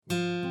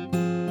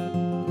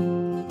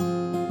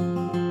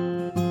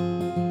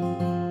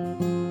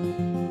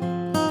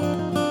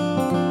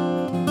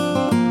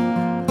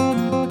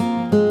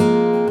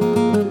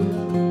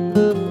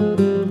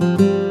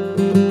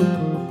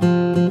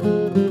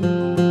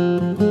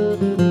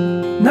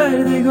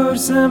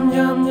görsem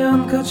yan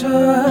yan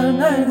kaçar,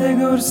 nerede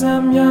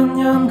görsem yan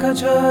yan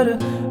kaçar,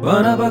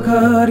 bana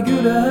bakar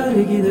güler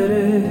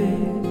giderek.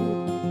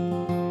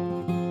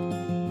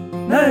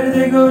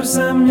 Nerede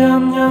görsem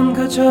yan yan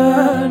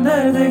kaçar,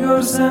 nerede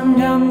görsem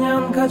yan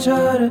yan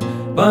kaçar,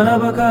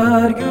 bana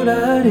bakar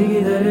güler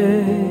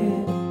giderek.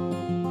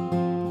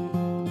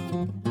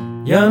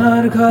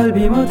 Yanar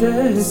kalbim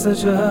ateş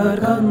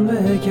saçar, kan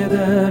ve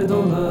keder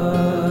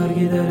dolar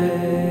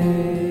giderek.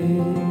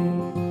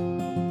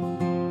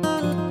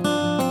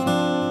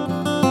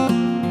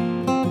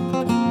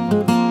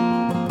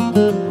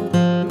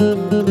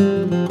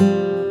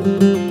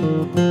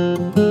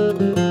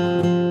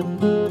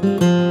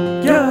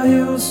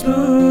 Gahi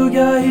uslu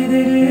gahi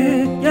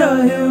deli,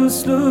 gahi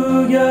uslu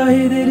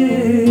gahi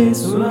deli,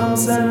 sunam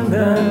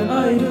senden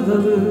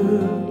ayrılalı.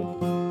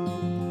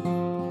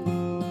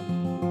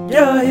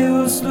 Gahi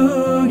uslu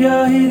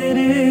gahi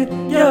deli,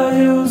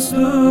 gahi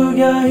uslu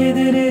gahi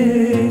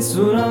deli,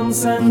 sunam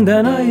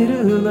senden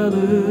ayrılalı.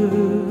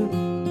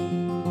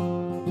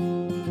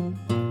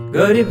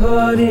 Garip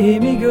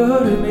halimi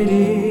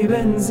görmeli,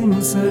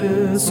 benzin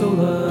sarı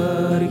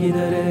solar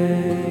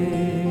giderek.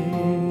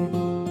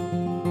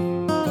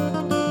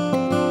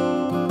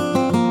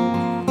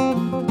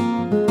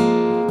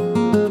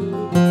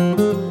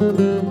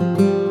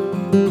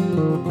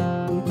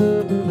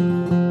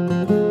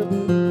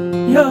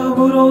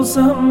 Yağmur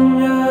olsam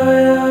ya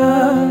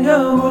ya,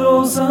 yağmur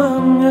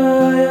olsam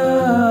ya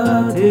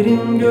ya,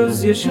 terin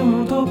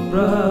gözyaşım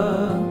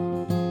toprağa.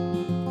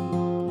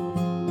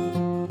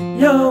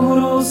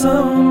 Yağmur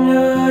olsam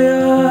ya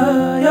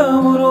ya,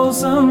 yağmur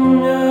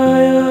olsam ya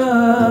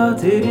ya,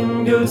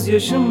 terin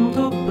gözyaşım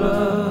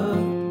toprağa.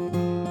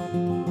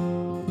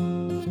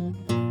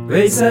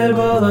 Veysel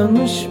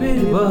bağlanmış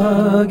bir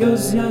bağa,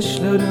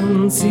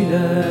 gözyaşların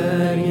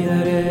siler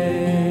giderek.